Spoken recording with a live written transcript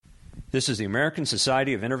This is the American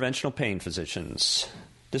Society of Interventional Pain Physicians.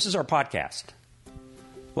 This is our podcast.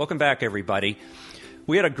 Welcome back, everybody.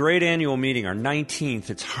 We had a great annual meeting, our 19th.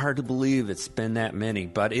 It's hard to believe it's been that many,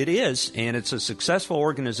 but it is, and it's a successful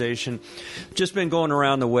organization. Just been going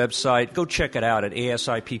around the website. Go check it out at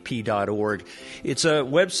asipp.org. It's a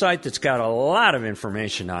website that's got a lot of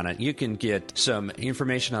information on it. You can get some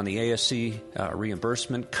information on the ASC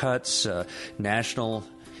reimbursement cuts, National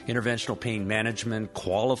Interventional Pain Management,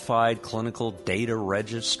 Qualified Clinical Data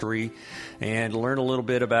Registry, and learn a little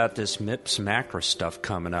bit about this MIPS MACRA stuff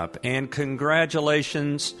coming up. And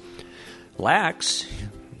congratulations, Lax,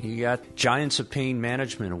 you got Giants of Pain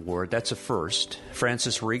Management Award. That's a first.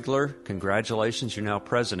 Francis Riegler, congratulations, you're now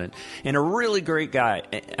president. And a really great guy,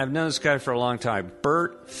 I've known this guy for a long time,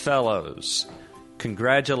 Bert Fellows.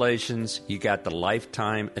 Congratulations, you got the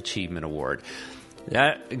Lifetime Achievement Award.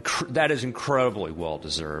 That is incredibly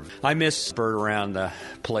well-deserved. I miss Bert around the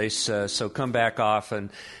place, so come back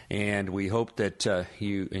often, and we hope that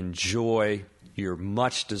you enjoy your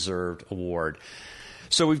much-deserved award.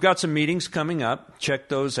 So we've got some meetings coming up. Check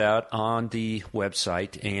those out on the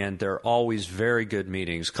website, and they're always very good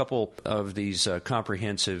meetings. A couple of these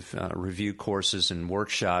comprehensive review courses and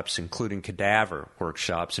workshops, including cadaver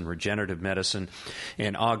workshops in regenerative medicine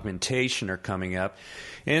and augmentation, are coming up.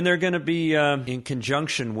 And they're going to be in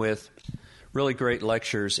conjunction with really great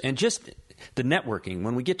lectures and just the networking.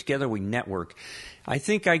 When we get together, we network. I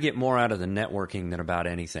think I get more out of the networking than about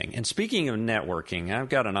anything. And speaking of networking, I've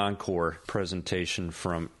got an Encore presentation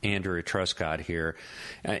from Andrea Trescot here.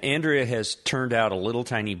 Andrea has turned out a little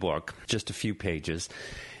tiny book, just a few pages,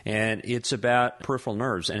 and it's about peripheral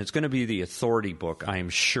nerves, and it's going to be the authority book, I am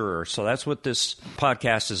sure. So that's what this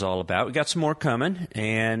podcast is all about. We got some more coming,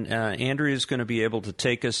 and Andrea is going to be able to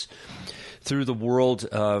take us through the world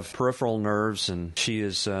of peripheral nerves, and she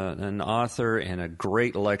is an author and a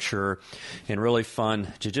great lecturer and really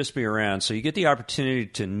fun to just be around. So you get the opportunity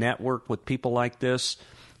to network with people like this,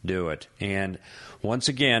 do it. And once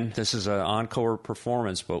again, this is an encore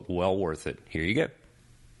performance, but well worth it. Here you go.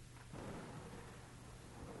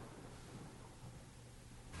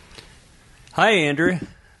 Hi, Andrea.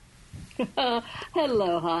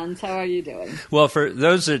 Hello, Hans. How are you doing? Well, for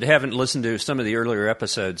those that haven't listened to some of the earlier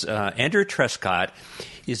episodes, Andrea Trescot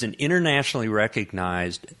is an internationally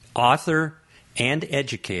recognized author and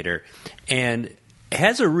educator and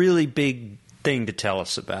has a really big thing to tell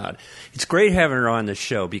us about. It's great having her on the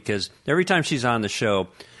show because every time she's on the show,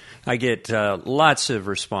 I get lots of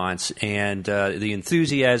response, and the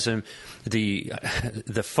enthusiasm, the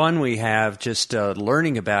fun we have just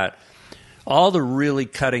learning about all the really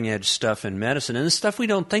cutting-edge stuff in medicine, and the stuff we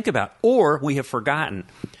don't think about or we have forgotten.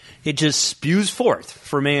 It just spews forth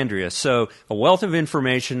from Andrea. So a wealth of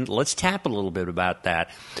information. Let's tap a little bit about that.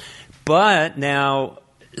 But now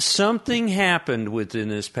something happened within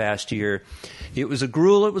this past year. It was a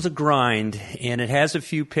gruel, it was a grind, and it has a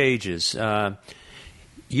few pages.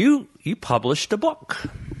 You published a book.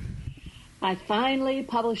 I finally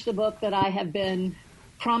published a book that I have been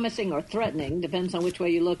promising or threatening, depends on which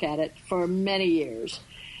way you look at it, for many years.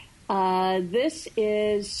 This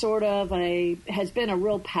is has been a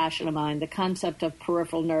real passion of mine, the concept of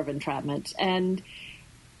peripheral nerve entrapments. And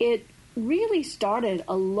it really started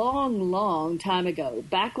a long, long time ago.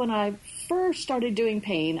 Back when I first started doing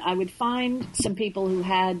pain, I would find some people who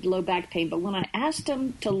had low back pain, but when I asked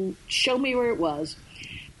them to show me where it was,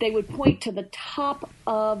 they would point to the top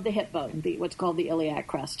of the hip bone, what's called the iliac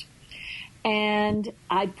crest. And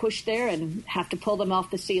I'd push there and have to pull them off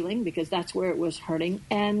the ceiling because that's where it was hurting.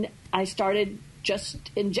 And I started just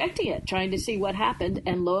injecting it, trying to see what happened.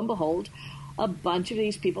 And lo and behold, a bunch of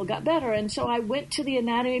these people got better. And so I went to the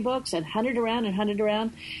anatomy books and hunted around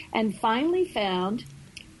and finally found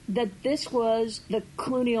that this was the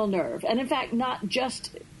cluneal nerve. And in fact, not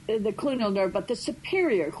just the cluneal nerve, but the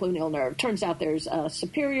superior cluneal nerve. Turns out there's a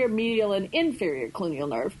superior, medial, and inferior cluneal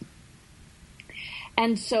nerve.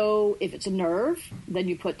 And so if it's a nerve, then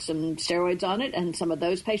you put some steroids on it, and some of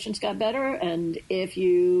those patients got better. And if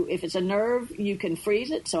it's a nerve, you can freeze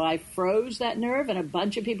it. So I froze that nerve, and a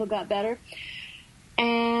bunch of people got better.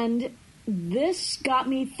 And this got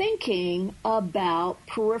me thinking about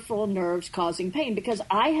peripheral nerves causing pain, because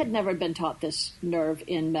I had never been taught this nerve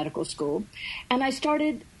in medical school. And I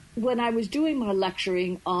started, when I was doing my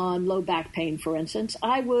lecturing on low back pain, for instance,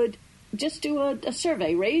 I would just do a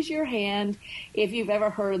survey. Raise your hand if you've ever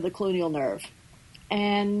heard of the cluneal nerve.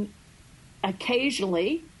 And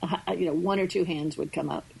occasionally, one or two hands would come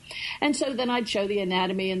up. And so then I'd show the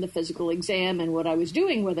anatomy and the physical exam and what I was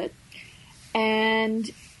doing with it.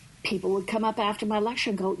 And people would come up after my lecture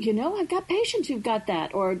and go, I've got patients who've got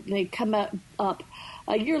that. Or they'd come up,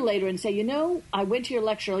 a year later and say, I went to your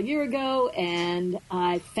lecture a year ago and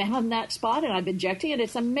I found that spot and I've been injecting it.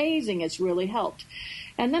 It's amazing. It's really helped.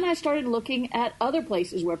 And then I started looking at other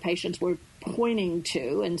places where patients were pointing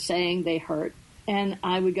to and saying they hurt. And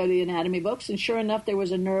I would go to the anatomy books, and sure enough, there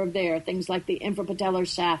was a nerve there, things like the infrapatellar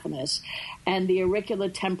saphenous and the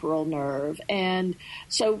auriculotemporal nerve. And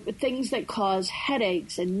so things that cause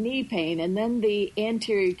headaches and knee pain, and then the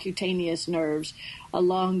anterior cutaneous nerves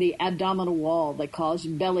along the abdominal wall that cause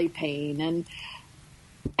belly pain.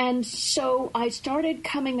 And so I started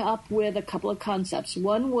coming up with a couple of concepts.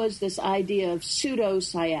 One was this idea of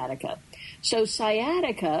pseudo-sciatica. So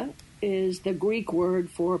sciatica is the Greek word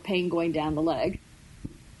for pain going down the leg.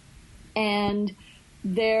 And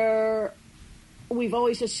we've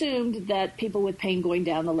always assumed that people with pain going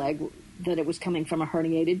down the leg, that it was coming from a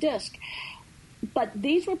herniated disc. But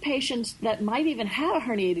these were patients that might even have a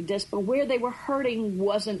herniated disc, but where they were hurting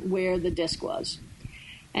wasn't where the disc was.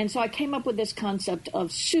 And so I came up with this concept of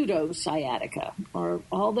pseudo-sciatica, or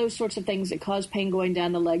all those sorts of things that cause pain going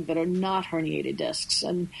down the leg that are not herniated discs.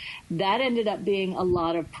 And that ended up being a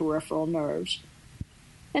lot of peripheral nerves.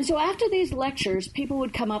 And so after these lectures, people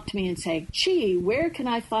would come up to me and say, gee, where can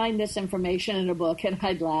I find this information in a book? And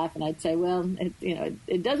I'd laugh and I'd say, well,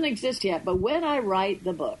 it doesn't exist yet, but when I write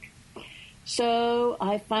the book. So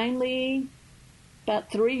I finally, about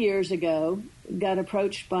 3 years ago, got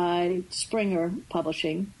approached by Springer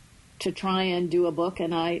Publishing to try and do a book.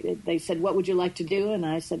 And they said, what would you like to do? And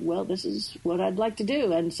I said, well, this is what I'd like to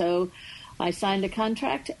do. And so I signed a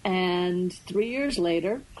contract, and 3 years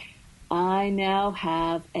later, I now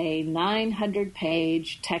have a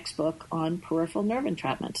 900-page textbook on peripheral nerve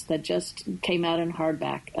entrapments that just came out in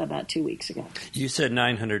hardback about 2 weeks ago. You said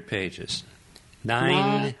 900 pages.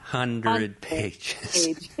 900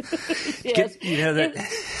 pages. Yes.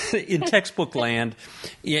 That in textbook land,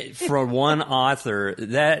 for one author,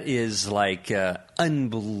 that is like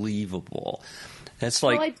unbelievable. That's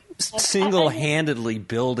like single-handedly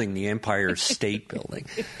building the Empire State Building.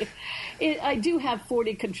 I do have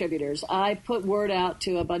 40 contributors. I put word out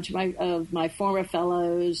to a bunch of my former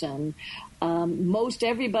fellows, and most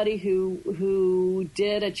everybody who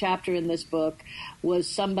did a chapter in this book was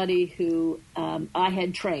somebody who I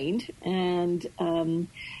had trained, and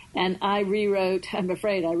I rewrote. I'm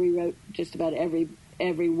afraid I rewrote just about every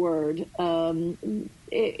word. I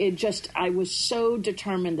was so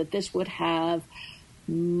determined that this would have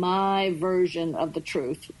my version of the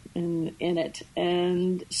truth in it.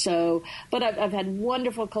 And so, but I've had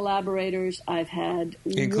wonderful collaborators. I've had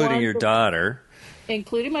including your daughter.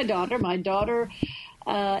 Including my daughter. My daughter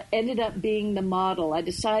ended up being the model. I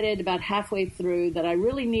decided about halfway through that I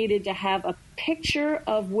really needed to have a picture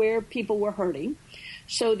of where people were hurting,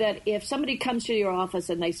 so that if somebody comes to your office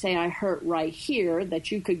and they say, I hurt right here,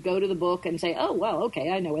 that you could go to the book and say, oh, well,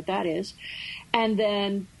 okay, I know what that is. And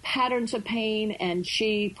then patterns of pain, and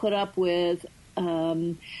she put up with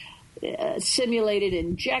simulated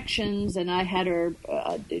injections, and I had her,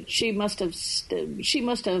 she must have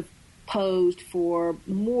posed for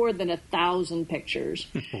more than 1,000 pictures.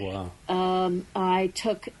 Wow. I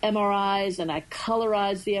took MRIs and I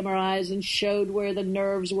colorized the MRIs and showed where the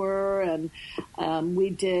nerves were. And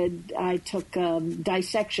I took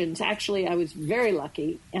dissections. Actually, I was very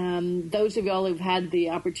lucky. Those of y'all who've had the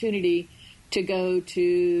opportunity to go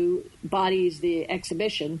to Bodies, the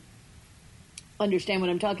exhibition, understand what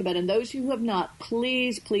I'm talking about. And those who have not,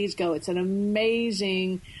 please go. It's an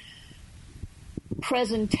amazing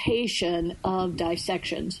presentation of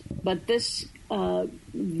dissections. But these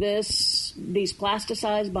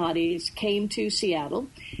plasticized bodies came to Seattle,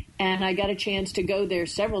 and I got a chance to go there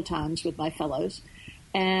several times with my fellows.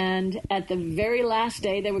 And at the very last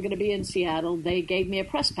day they were going to be in Seattle, they gave me a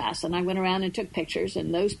press pass, and I went around and took pictures,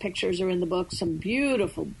 and those pictures are in the book. Some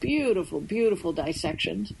beautiful, beautiful, beautiful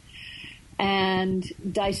dissections. And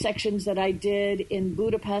dissections that I did in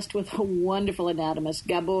Budapest with a wonderful anatomist.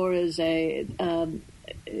 Gabor is a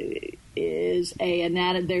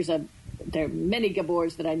anatomist. There are many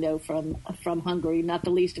Gabors that I know from Hungary, not the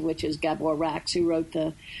least of which is Gabor Rax,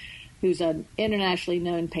 who's an internationally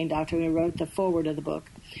known pain doctor who wrote the foreword of the book.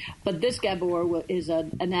 But this Gabor is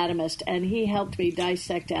an anatomist, and he helped me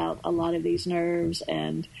dissect out a lot of these nerves.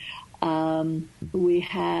 And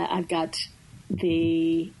I've got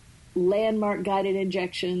the landmark guided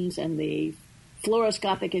injections and the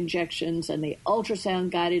fluoroscopic injections and the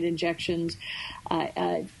ultrasound guided injections.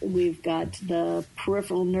 We've got the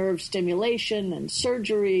peripheral nerve stimulation and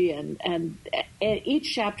surgery, and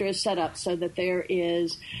each chapter is set up so that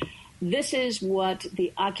this is what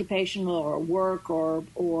the occupational or work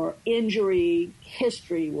or injury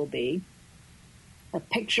history will be. A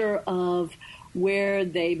picture of where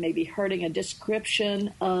they may be hurting, a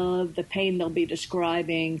description of the pain they'll be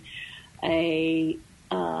describing, the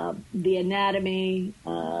anatomy,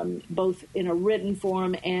 both in a written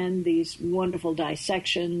form and these wonderful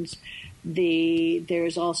dissections.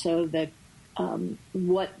 There's also the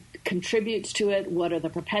what contributes to it, what are the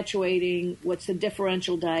perpetuating, what's the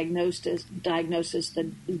differential diagnosis,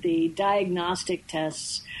 the diagnostic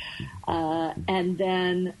tests, and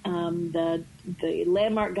then the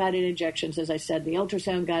landmark guided injections, as I said, the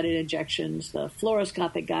ultrasound guided injections, the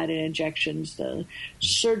fluoroscopic guided injections, the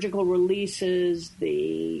surgical releases,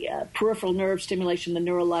 the peripheral nerve stimulation, the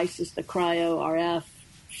neurolysis, the cryo, RF,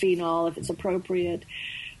 phenol, if it's appropriate,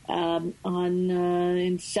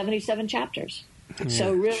 in 77 chapters. Yeah,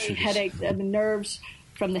 so really headache, nerves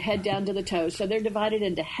from the head down to the toes. So they're divided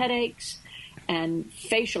into headaches and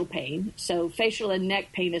facial pain. So facial and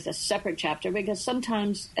neck pain is a separate chapter because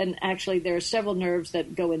sometimes, and actually there are several nerves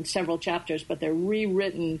that go in several chapters, but they're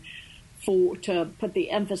rewritten to put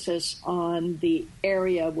the emphasis on the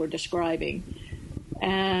area we're describing.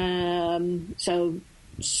 So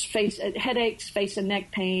headaches, face and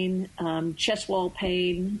neck pain, chest wall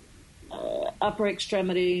pain, upper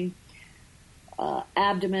extremity,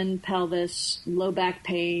 abdomen, pelvis, low back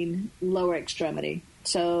pain, lower extremity.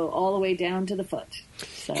 So all the way down to the foot.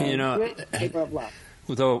 So labor of love.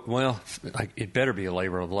 It better be a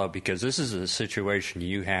labor of love because this is a situation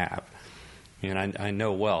you have. And I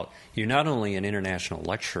know well, you're not only an international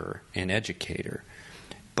lecturer and educator,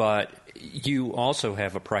 but you also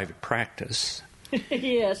have a private practice.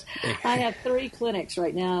 Yes. I have 3 clinics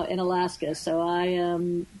right now in Alaska. So I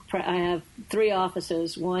have 3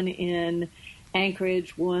 offices, one in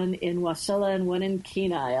Anchorage, one in Wasilla, and one in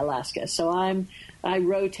Kenai, Alaska. So I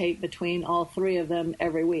rotate between all 3 of them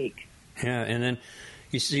every week. Yeah, and then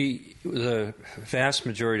you see the vast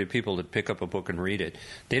majority of people that pick up a book and read it,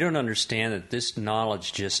 they don't understand that this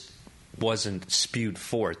knowledge just wasn't spewed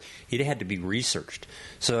forth. It had to be researched.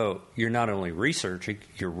 So you're not only researching,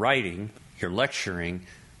 you're writing, you're lecturing.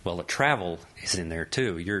 Well, the travel is in there,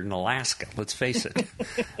 too. You're in Alaska, let's face it.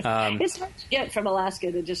 It's hard to get from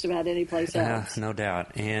Alaska to just about any place else. No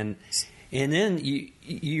doubt. And then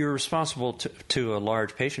you're responsible to a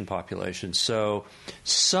large patient population. So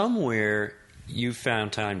somewhere you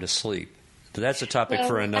found time to sleep. That's a topic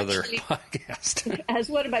for another podcast. As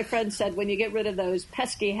one of my friends said, when you get rid of those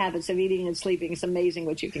pesky habits of eating and sleeping, it's amazing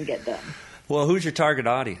what you can get done. Well, who's your target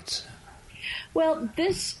audience? Well,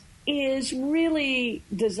 this is really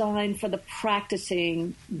designed for the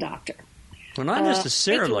practicing doctor. Well, not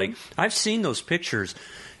necessarily. I've seen those pictures.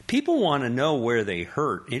 People want to know where they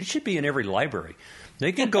hurt. It should be in every library.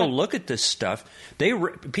 They can go look at this stuff.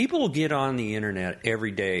 People get on the internet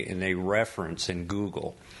every day and they reference and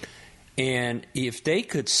Google. And if they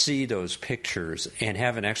could see those pictures and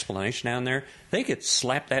have an explanation down there, they could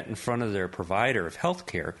slap that in front of their provider of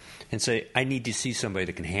healthcare and say, I need to see somebody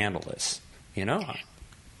that can handle this.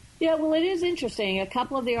 Yeah, well, it is interesting. A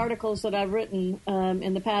couple of the articles that I've written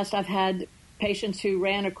in the past, I've had patients who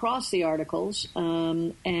ran across the articles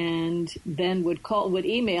and then would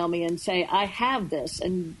email me and say, I have this,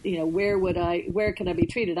 and where can I be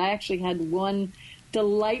treated? I actually had one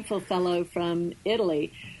delightful fellow from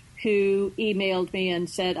Italy who emailed me and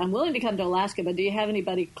said, I'm willing to come to Alaska, but do you have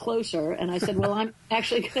anybody closer? And I said, well, I'm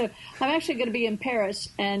actually going to be in Paris.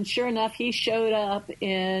 And sure enough, he showed up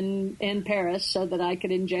in Paris so that I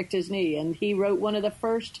could inject his knee. And he wrote one of the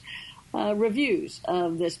first reviews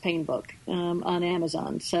of this pain book on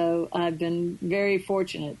Amazon. So I've been very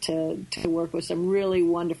fortunate to work with some really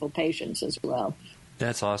wonderful patients as well.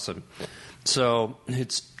 That's awesome. So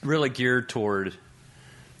it's really geared toward,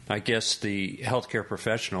 I guess, the healthcare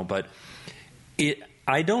professional, but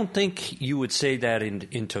I don't think you would say that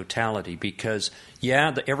in totality because,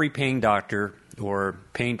 every pain doctor or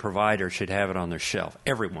pain provider should have it on their shelf,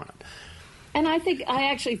 everyone. And I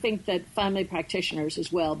actually think that family practitioners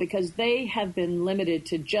as well, because they have been limited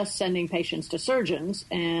to just sending patients to surgeons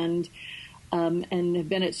and have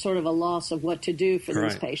been at sort of a loss of what to do for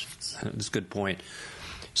these patients. That's a good point.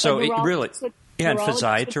 So it really... Yeah, and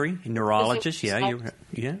physiatry, neurologists,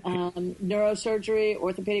 neurosurgery,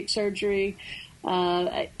 orthopedic surgery.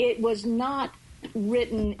 It was not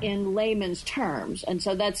written in layman's terms, and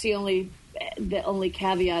so that's the only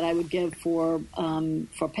caveat I would give for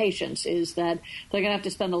patients is that they're going to have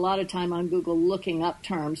to spend a lot of time on Google looking up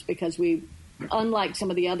terms because unlike some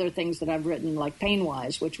of the other things that I've written, like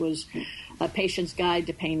PainWise, which was a patient's guide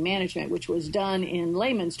to pain management, which was done in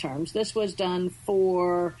layman's terms, this was done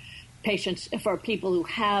for people who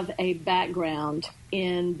have a background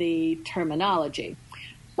in the terminology.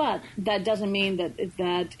 But that doesn't mean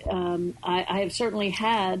that I have certainly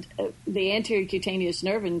had the anterior cutaneous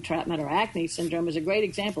nerve entrapment, or acne syndrome, is a great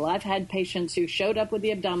example. I've had patients who showed up with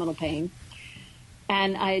the abdominal pain,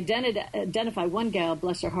 and I identified one gal,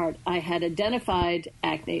 bless her heart. I had identified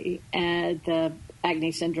acne, the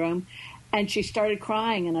acne syndrome, and she started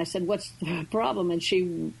crying, and I said, "What's the problem?" And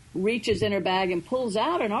she reaches in her bag and pulls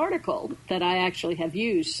out an article that I actually have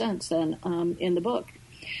used since then in the book.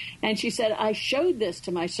 And she said, "I showed this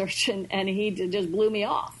to my surgeon, and he just blew me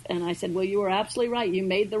off." And I said, "Well, you were absolutely right. You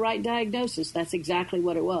made the right diagnosis. That's exactly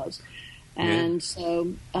what it was." And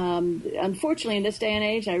so, unfortunately, in this day and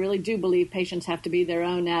age, I really do believe patients have to be their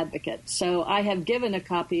own advocate. So I have given a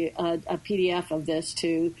PDF of this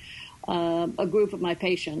to a group of my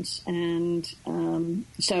patients, and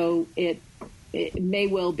so it may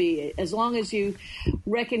well be, as long as you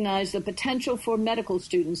recognize the potential for medical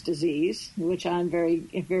students' disease, which I'm very,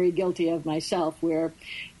 very guilty of myself, where,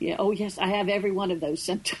 oh, yes, I have every one of those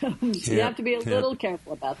symptoms. You have to be a little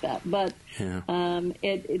careful about that. But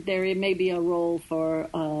there may be a role for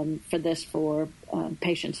this for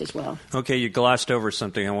patients as well. Okay, you glossed over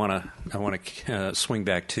something I want to swing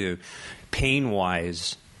back to.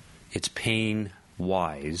 Pain-Wise, it's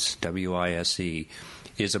Pain-Wise, W-I-S-E,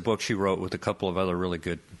 is a book she wrote with a couple of other really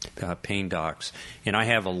good pain docs. And I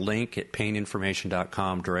have a link at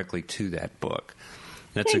paininformation.com directly to that book.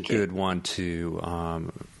 That's a good one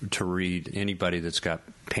to read, anybody that's got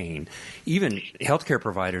pain. Even healthcare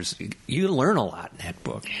providers, you learn a lot in that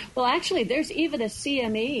book. Well, actually, there's even a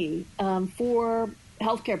CME for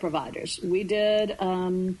healthcare providers. We did,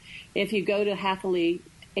 if you go to Hathleigh,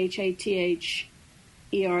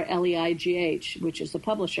 HATHERLEIGH, which is the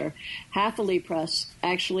publisher, Hathleigh Press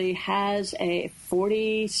actually has a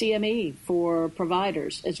 40 CME for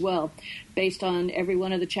providers as well, based on every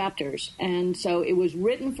one of the chapters. And so it was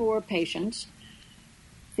written for patients.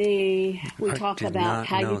 We talk about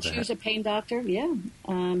how you choose a pain doctor.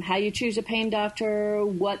 How you choose a pain doctor,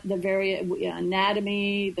 what the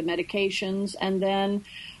anatomy, the medications, and then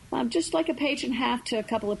just like a page and a half to a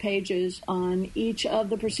couple of pages on each of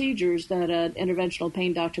the procedures that an interventional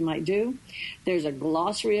pain doctor might do. There's a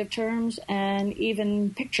glossary of terms and even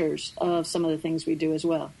pictures of some of the things we do as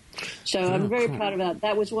well. So I'm very proud of that.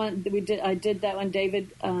 That was one that we did. I did that one. David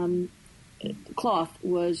Cloth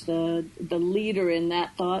was the leader in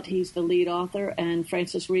that thought. He's the lead author, and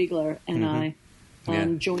Francis Riegler and I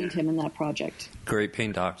joined him in that project. Great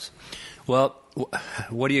pain docs. Well,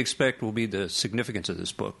 what do you expect will be the significance of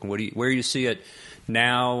this book? Where do you see it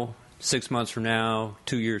now, 6 months from now,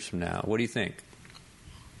 2 years from now? What do you think?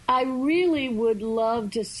 I really would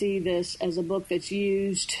love to see this as a book that's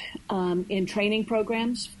used in training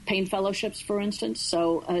programs, pain fellowships, for instance.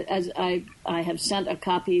 So as I have sent a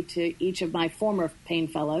copy to each of my former pain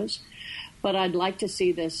fellows, but I'd like to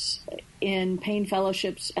see this in pain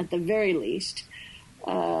fellowships at the very least.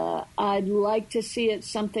 I'd like to see it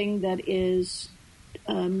something that is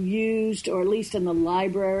used, or at least in the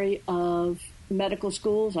library of medical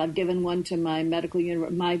schools. I've given one to my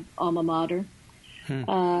my alma mater.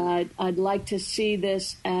 I'd like to see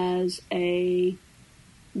this as a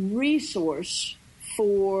resource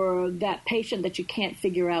for that patient that you can't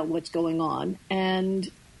figure out what's going on. And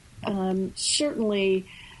certainly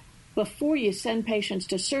before you send patients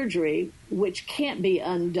to surgery, which can't be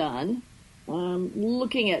undone,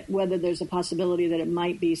 looking at whether there's a possibility that it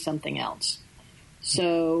might be something else.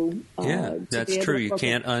 So that's true. You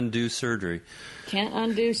can't undo surgery. Can't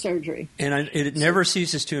undo surgery. And it never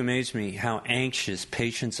ceases to amaze me how anxious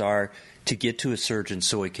patients are to get to a surgeon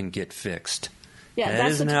so it can get fixed. Yeah,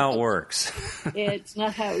 that isn't how it works. It's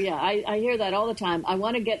not how. Yeah, I hear that all the time. I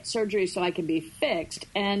want to get surgery so I can be fixed.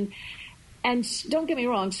 And don't get me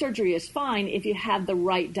wrong, surgery is fine if you have the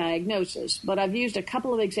right diagnosis. But I've used a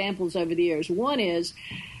couple of examples over the years. One is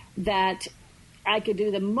that I could do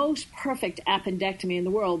the most perfect appendectomy in the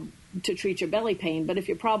world to treat your belly pain, but if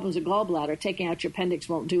your problem's a gallbladder, taking out your appendix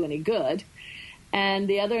won't do any good. And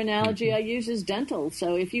the other analogy I use is dental.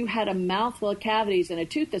 So if you had a mouthful of cavities and a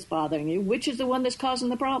tooth that's bothering you, which is the one that's causing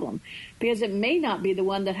the problem? Because it may not be the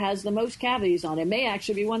one that has the most cavities on it. It may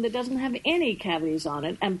actually be one that doesn't have any cavities on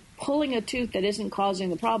it. And pulling a tooth that isn't causing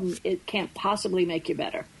the problem, it can't possibly make you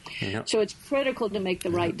better. Yep. So it's critical to make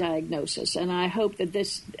the right diagnosis. And I hope that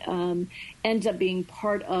this ends up being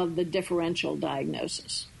part of the differential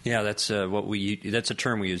diagnosis. Yeah, that's that's a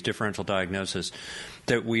term we use, differential diagnosis,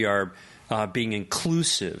 that we are being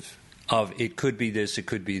inclusive of it could be this, it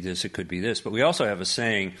could be this, it could be this. But we also have a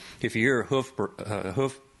saying, if you hear what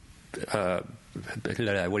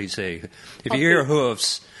do you say? If you hear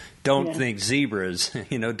hoofs, don't think zebras,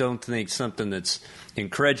 don't think something that's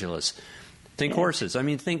incredulous. Think horses. I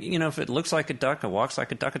mean, think, if it looks like a duck, it walks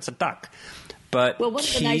like a duck, it's a duck. But one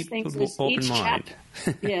of the nice things is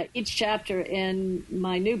each chapter in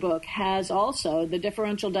my new book has also the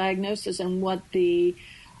differential diagnosis and what the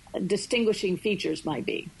distinguishing features might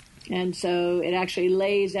be. And so it actually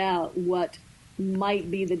lays out what might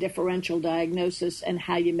be the differential diagnosis and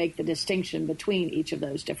how you make the distinction between each of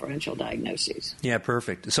those differential diagnoses. Yeah,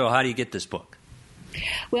 perfect. So how do you get this book?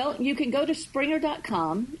 Well, you can go to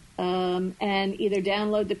Springer.com and either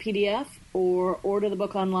download the PDF or order the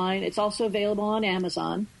book online. It's also available on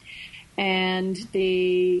Amazon. And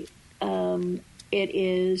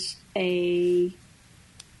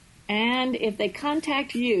and if they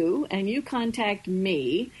contact you and you contact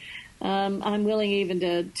me, I'm willing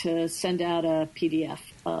even to send out a PDF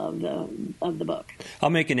of the book. I'll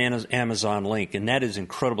make an Amazon link, and that is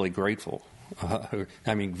incredibly grateful.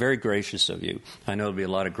 Very gracious of you. I know there'll be a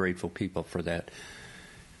lot of grateful people for that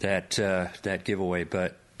giveaway,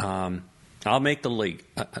 but I'll make the link.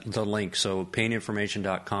 So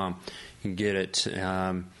paininformation.com, you can get it.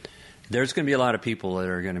 There's going to be a lot of people that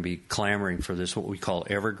are going to be clamoring for this, what we call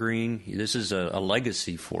evergreen. This is a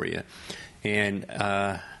legacy for you. And,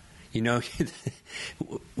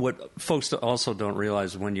 what folks also don't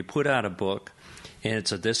realize, when you put out a book and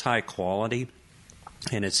it's of this high quality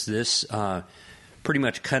and it's this pretty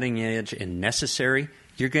much cutting edge and necessary,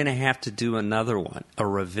 you're going to have to do another one, a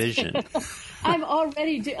revision. I'm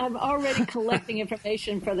already collecting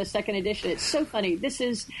information for the second edition. It's so funny.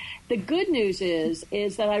 The good news is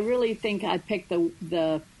that I really think I picked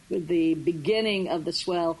the beginning of the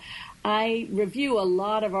swell. I review a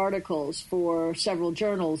lot of articles for several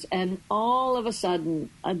journals, and all of a sudden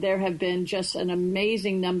there have been just an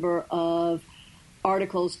amazing number of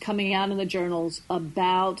articles coming out in the journals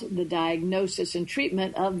about the diagnosis and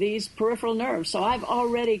treatment of these peripheral nerves. So I've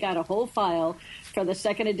already got a whole file for the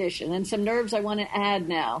second edition, and some nerves I want to add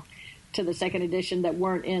now to the second edition that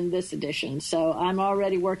weren't in this edition. So I'm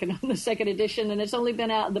already working on the second edition, and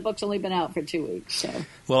the book's only been out for 2 weeks. So.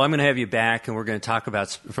 Well, I'm going to have you back, and we're going to talk about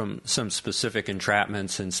from some specific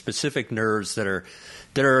entrapments and specific nerves that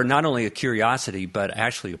are not only a curiosity, but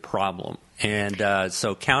actually a problem. And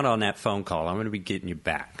so count on that phone call. I'm going to be getting you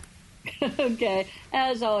back. Okay.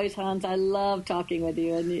 As always, Hans, I love talking with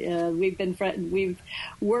you. And we've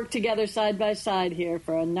worked together side by side here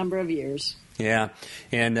for a number of years. Yeah.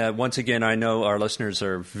 And once again, I know our listeners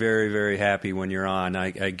are very, very happy when you're on.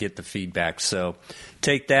 I get the feedback. So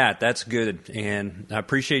take that. That's good. And I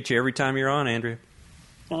appreciate you every time you're on, Andrea.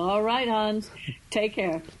 All right, Hans. Take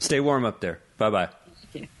care. Stay warm up there. Bye-bye.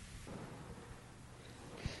 Thank you.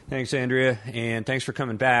 Thanks, Andrea, and thanks for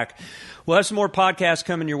coming back. We'll have some more podcasts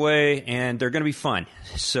coming your way, and they're going to be fun.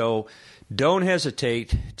 So don't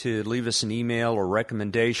hesitate to leave us an email or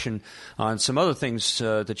recommendation on some other things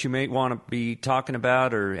that you may want to be talking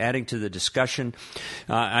about or adding to the discussion.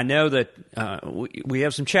 I know that we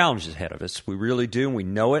have some challenges ahead of us. We really do, and we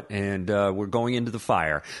know it, and we're going into the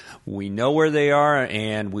fire. We know where they are,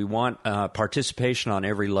 and we want participation on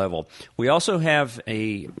every level. We also have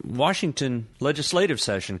a Washington legislative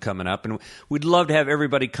session coming up, and we'd love to have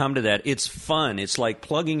everybody come to that. It's fun. It's like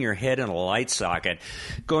plugging your head in a light socket,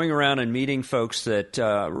 going around and meeting folks that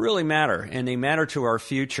really matter, and they matter to our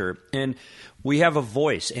future. And we have a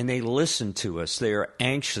voice, and they listen to us. They are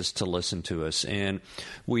anxious to listen to us, and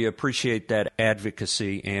we appreciate that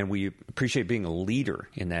advocacy, and we appreciate being a leader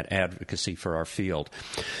in that advocacy for our field.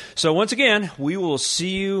 So once again, we will see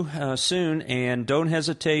you soon, and don't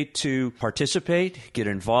hesitate to participate, get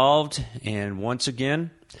involved, and once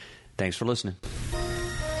again, thanks for listening.